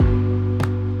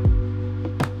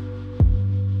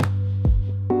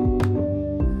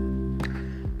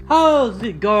How's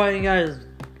it going, guys?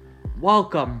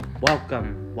 Welcome.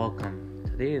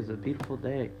 Today is a beautiful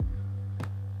day.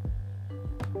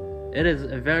 It is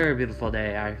a very beautiful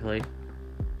day, actually.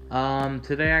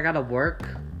 Today I gotta work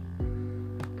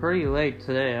pretty late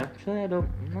today. Actually, I'm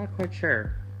not quite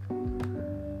sure.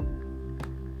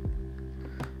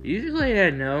 Usually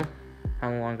I know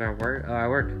how long I work. I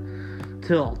work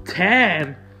till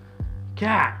 10.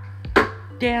 God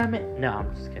damn it. No,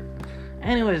 I'm just kidding.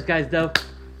 Anyways, guys, though,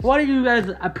 what do you guys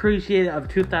appreciate of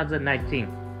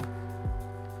 2019?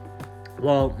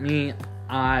 Well, me,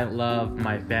 I love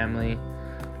my family.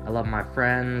 I love my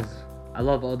friends. I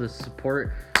love all the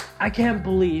support. I can't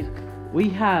believe we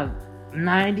have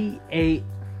 98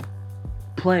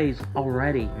 plays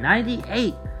already.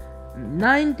 98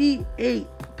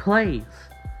 plays.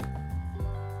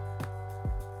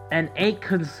 And 8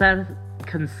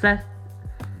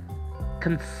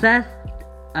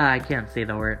 I can't say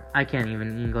the word. I can't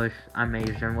even English. I'm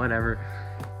Asian, whatever.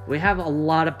 We have a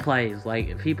lot of plays.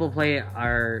 Like, people play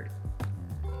our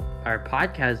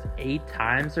podcast 8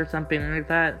 times or something like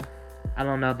that. I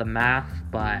don't know the math,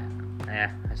 but I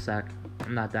suck.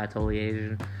 I'm not that totally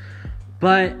Asian.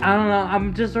 But I don't know.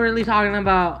 I'm just really talking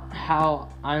about how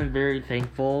I'm very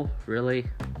thankful, really,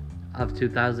 of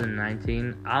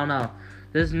 2019. I don't know.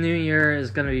 This new year is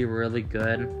gonna be really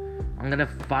good. I'm gonna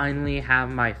finally have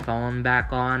my phone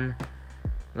back on.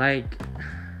 Like,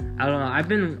 I don't know, I've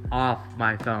been off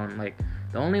my phone. Like,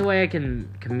 the only way I can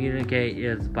communicate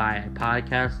is by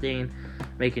podcasting,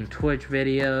 making Twitch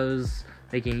videos,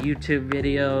 making YouTube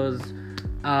videos,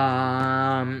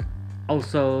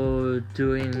 also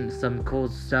doing some cool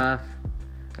stuff,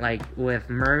 like, with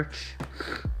merch.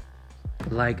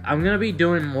 Like, I'm gonna be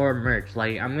doing more merch.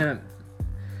 Like, I'm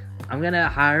gonna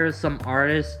hire some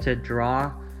artists to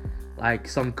draw like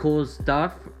some cool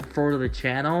stuff for the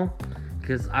channel,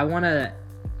 because I want to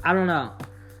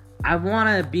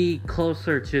be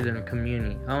closer to the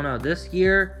community. I don't know, this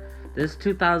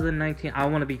 2019, I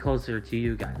want to be closer to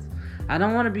you guys. I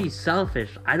don't want to be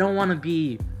selfish. I don't want to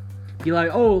be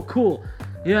like, oh, cool,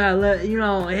 yeah,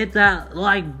 hit that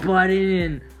like button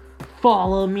and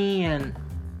follow me and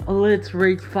let's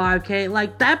reach 5K.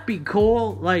 Like, that'd be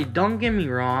cool. Like, don't get me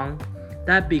wrong,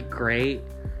 that'd be great.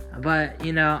 But,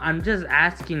 I'm just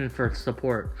asking for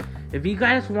support. If you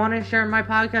guys want to share my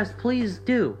podcast, please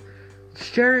do.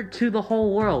 Share it to the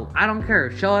whole world. I don't care.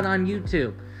 Show it on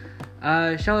YouTube.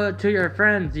 Show it to your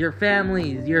friends, your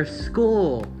families, your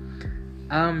school.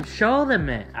 Show them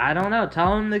it. I don't know.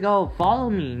 Tell them to go follow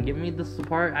me and give me the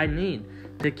support I need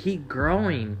to keep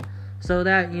growing. So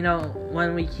that,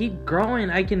 when we keep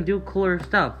growing, I can do cooler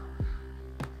stuff.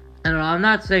 And I'm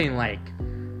not saying, like,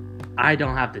 I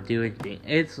don't have to do anything.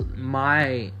 It's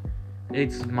my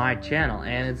channel,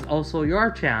 and it's also your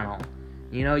channel.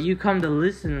 You come to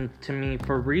listen to me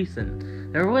for a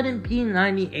reason. There wouldn't be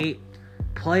 98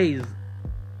 plays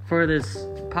for this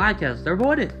podcast. There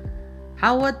wouldn't.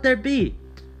 How would there be?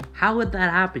 How would that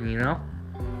happen,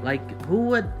 Like, who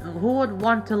would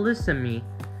want to listen to me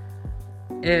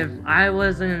if I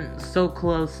wasn't so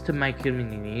close to my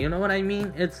community? You know what I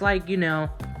mean? It's like,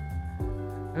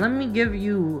 let me give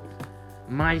you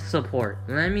my support.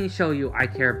 Let me show you I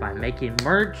care by making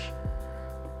merch.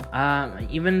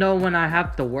 Even though when I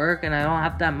have to work and I don't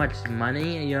have that much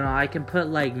money, I can put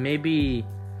like maybe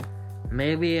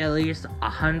at least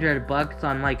 $100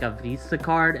 on like a Visa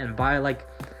card and buy like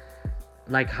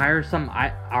hire some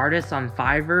artists on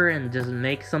Fiverr and just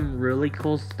make some really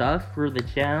cool stuff for the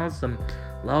channel, some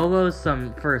logos,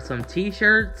 some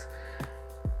t-shirts,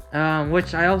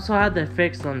 which I also had to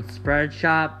fix on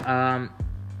Spreadshop,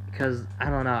 because, I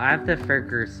don't know, I have to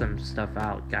figure some stuff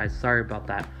out, guys. Sorry about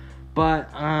that. But,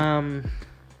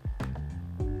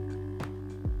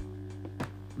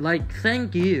 like,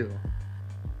 thank you.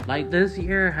 Like, this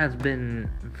year has been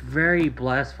very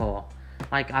blissful.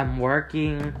 Like, I'm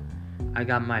working, I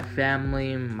got my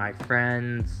family, my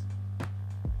friends.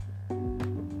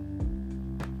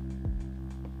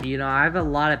 I have a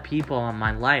lot of people in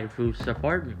my life who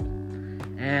support me.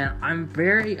 And I'm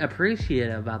very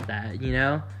appreciative about that,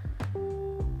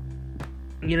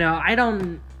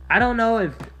 I don't know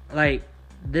if, like,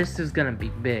 this is gonna be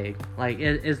big. Like,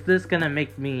 is this gonna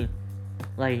make me,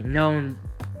 like, known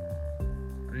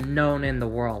in the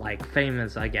world, like,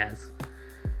 famous, I guess.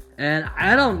 And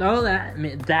I don't know,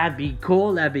 that'd be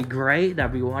cool, that'd be great,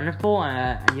 that'd be wonderful,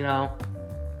 I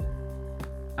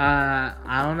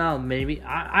don't know, maybe,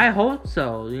 I hope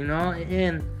so,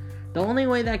 and the only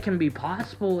way that can be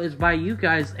possible is by you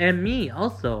guys and me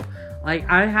also. Like,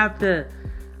 I have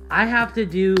to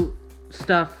do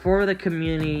stuff for the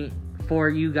community, for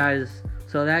you guys,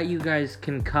 so that you guys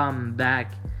can come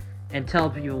back and tell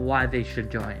people why they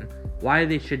should join. Why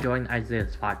they should join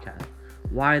Isaiah's podcast.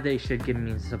 Why they should give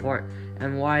me support.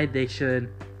 And why they should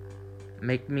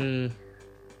make me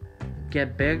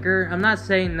get bigger. I'm not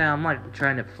saying that I'm like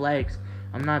trying to flex.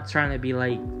 I'm not trying to be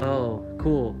like, oh,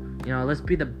 cool. You know, let's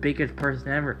be the biggest person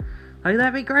ever. Like,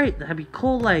 that'd be great. That'd be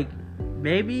cool. Like,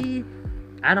 maybe,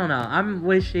 I don't know. I'm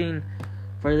wishing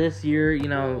for this year, you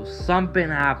know, something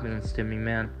happens to me,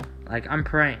 man. Like, I'm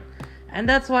praying. And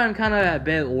that's why I'm kind of a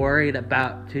bit worried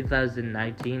about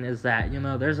 2019 is that, you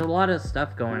know, there's a lot of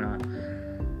stuff going on.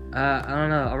 I don't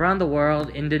know. Around the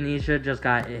world, Indonesia just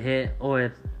got hit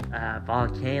with a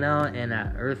volcano and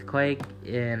an earthquake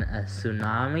and a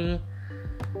tsunami.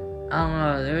 I don't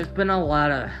know. There's been a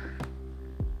lot of...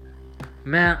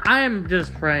 Man, I am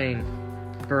just praying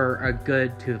for a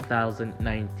good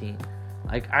 2019.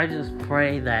 Like, I just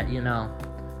pray that, you know,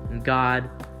 God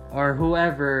or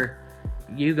whoever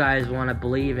you guys want to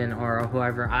believe in or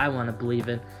whoever I want to believe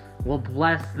in will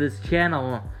bless this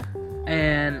channel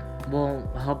and will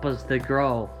help us to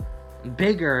grow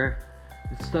bigger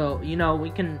so, you know,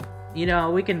 we can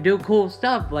do cool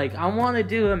stuff. Like, I want to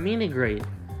do a meet and greet.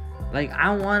 Like,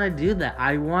 I want to do that.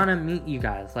 I want to meet you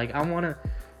guys. Like, I want to...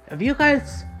 If you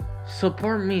guys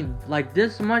support me like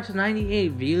this much,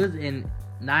 98 views in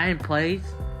 9 plays,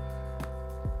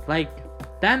 like,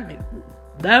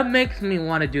 that makes me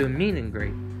want to do a meet and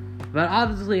greet. But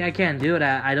obviously I can't do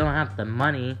that. I don't have the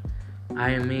money.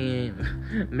 I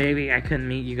mean, maybe I could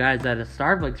meet you guys at a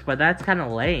Starbucks, but that's kind of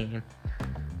lame.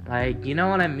 Like, you know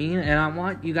what I mean? And I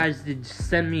want you guys to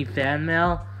send me fan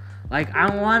mail. Like,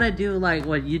 I want to do like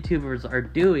what YouTubers are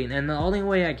doing, and the only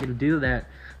way I can do that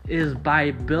is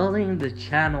by building the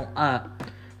channel up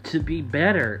to be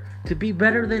better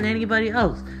than anybody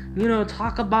else. You know,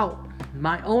 talk about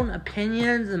my own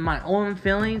opinions and my own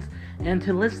feelings, and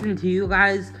to listen to you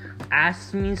guys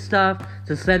ask me stuff,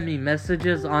 to send me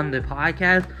messages on the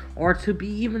podcast, or to be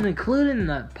even included in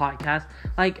the podcast.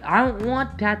 Like, I don't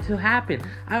want that to happen.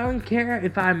 I don't care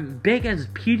if I'm big as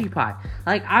PewDiePie.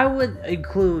 Like, I would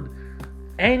include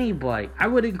anybody. I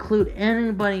would include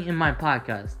anybody in my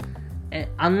podcast.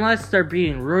 Unless they're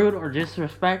being rude or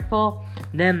disrespectful,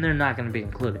 then they're not going to be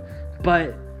included.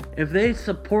 But if they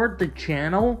support the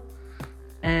channel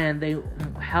and they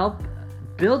help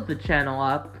build the channel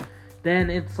up, then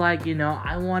it's like, you know,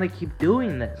 I want to keep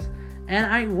doing this. And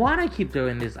I want to keep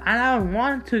doing this. And I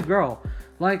want to grow.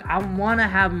 Like, I want to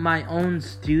have my own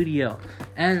studio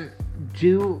and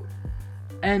do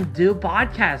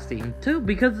podcasting too,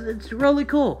 because it's really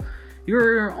cool.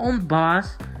 You're your own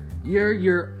boss. You're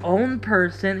your own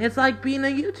person. It's like being a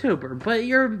YouTuber, but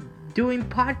you're doing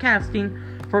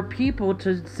podcasting for people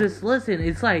to just listen.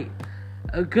 It's like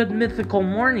a Good Mythical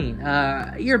Morning,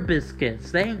 Ear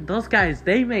Biscuits. Those guys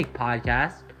make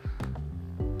podcasts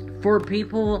for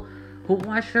people who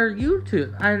watch their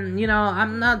YouTube. And, you know,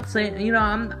 I'm not saying, you know,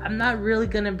 I'm not really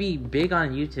gonna be big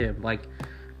on YouTube. Like,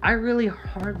 I really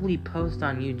hardly post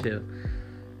on YouTube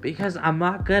because I'm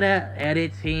not good at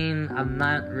editing. I'm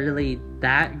not really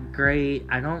that great.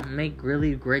 I don't make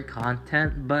really great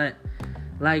content, but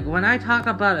like, when I talk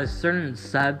about a certain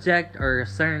subject or a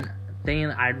certain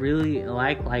thing I really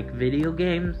like video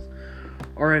games,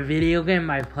 or a video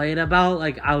game I played about,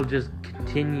 like, I'll just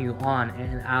continue on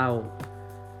and I'll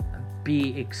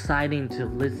be exciting to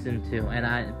listen to,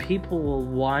 and people will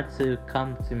want to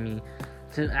come to me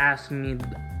to ask me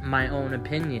my own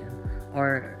opinion,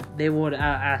 or they would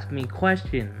ask me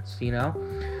questions, you know.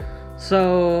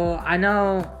 So I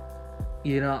know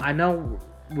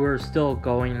we're still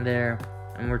going there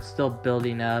and we're still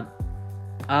building up.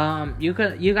 You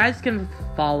guys can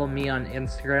follow me on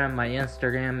Instagram. My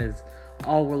Instagram is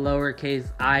all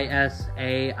lowercase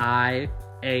ISAIAHBAKER,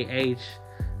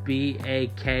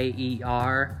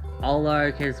 all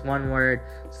lowercase, one word,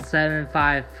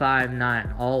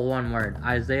 7559, all one word,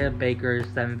 Isaiah Baker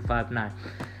 759.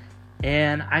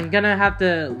 And I'm gonna have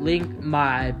to link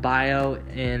my bio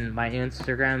in my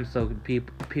Instagram so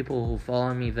people who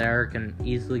follow me there can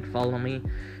easily follow me,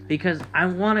 because I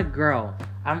want to grow.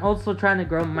 I'm also trying to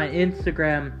grow my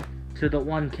Instagram to the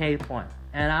 1K point,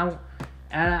 and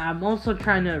I'm also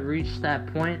trying to reach that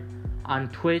point on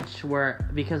Twitch,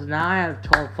 because now I have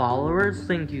 12 followers.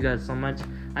 Thank you guys so much.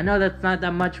 I know that's not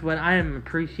that much, but I am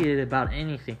appreciated about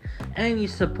anything. Any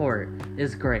support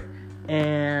is great,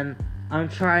 and I'm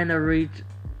trying to reach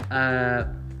at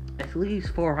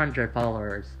least 400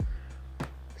 followers.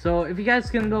 So if you guys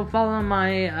can go follow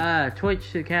my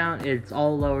Twitch account, it's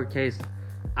all lowercase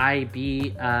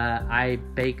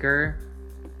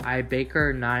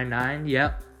iBaker99.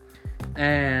 Yep.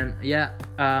 And yeah,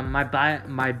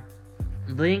 my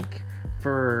link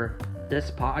for this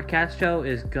podcast show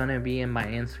is gonna be in my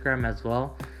Instagram as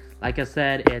well. Like I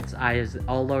said, it's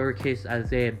all lowercase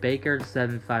Isaiah Baker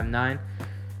 759.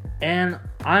 And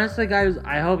honestly, guys,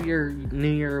 I hope your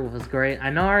New Year was great. I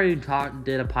know I already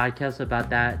did a podcast about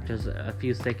that just a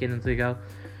few seconds ago,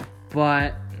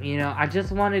 but I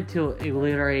just wanted to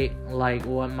reiterate like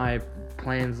what my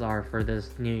plans are for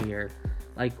this new year.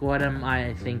 Like, what am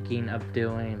I thinking of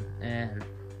doing, and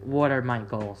what are my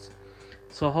goals?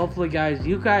 So hopefully, guys,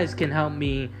 you guys can help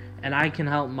me, and I can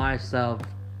help myself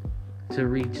to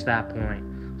reach that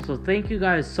point. So thank you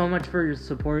guys so much for your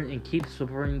support, and keep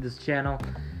supporting this channel.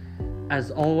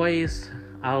 As always,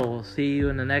 I will see you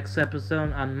in the next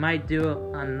episode. I might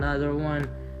do another one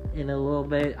in a little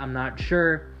bit. I'm not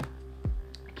sure.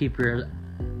 Keep your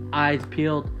eyes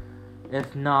peeled.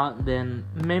 If not, then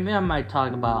maybe I might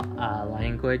talk about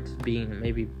language.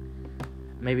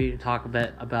 Maybe talk a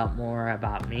bit more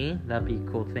about me. That'd be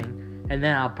a cool thing. And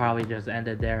then I'll probably just end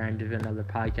it there and do another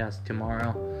podcast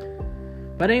tomorrow.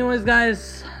 But anyways,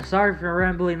 guys, sorry for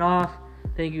rambling off.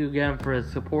 Thank you again for the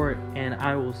support, and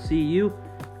I will see you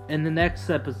in the next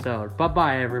episode.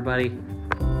 Bye-bye, everybody.